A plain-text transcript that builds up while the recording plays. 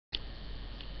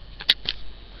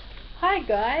Hi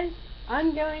guys,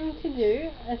 I'm going to do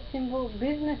a simple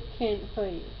business chant for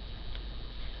you.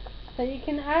 So you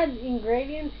can add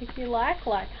ingredients if you like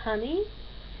honey.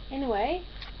 Anyway,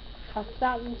 I'll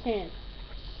start the chant.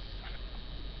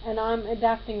 And I'm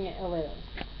adapting it a little.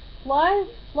 Flies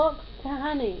flock to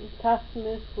honey,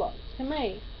 customers flock to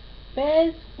me.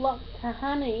 Bears flock to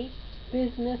honey,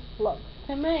 business flocks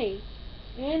to me.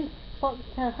 Ants flock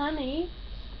to honey,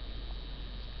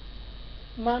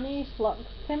 money flocks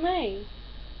to me.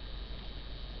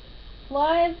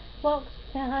 Flies flock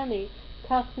to honey,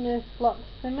 customers flock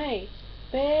to me.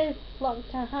 Bears flock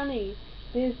to honey,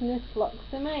 business flocks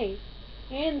to me.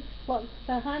 Ants flock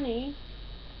to honey,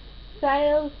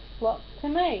 sales flock to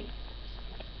me.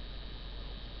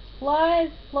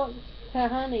 Flies flock to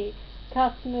honey,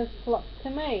 customers flock to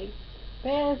me.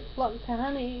 Bears flock to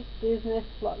honey, business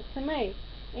flock to me.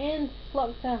 Ants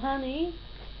flock to honey,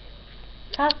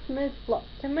 customers flock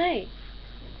to me.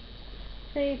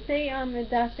 So you see I'm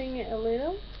adapting it a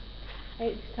little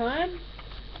each time.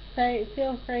 So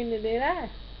feel free to do that.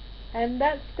 And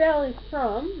that spell is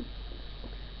from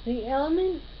The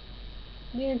Element,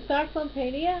 the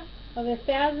Encyclopedia of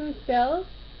 1,000 Spells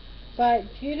by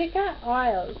Judika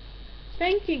Isles.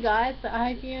 Thank you guys,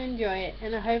 I hope you enjoy it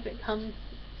and I hope it comes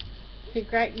to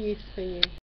great use for you.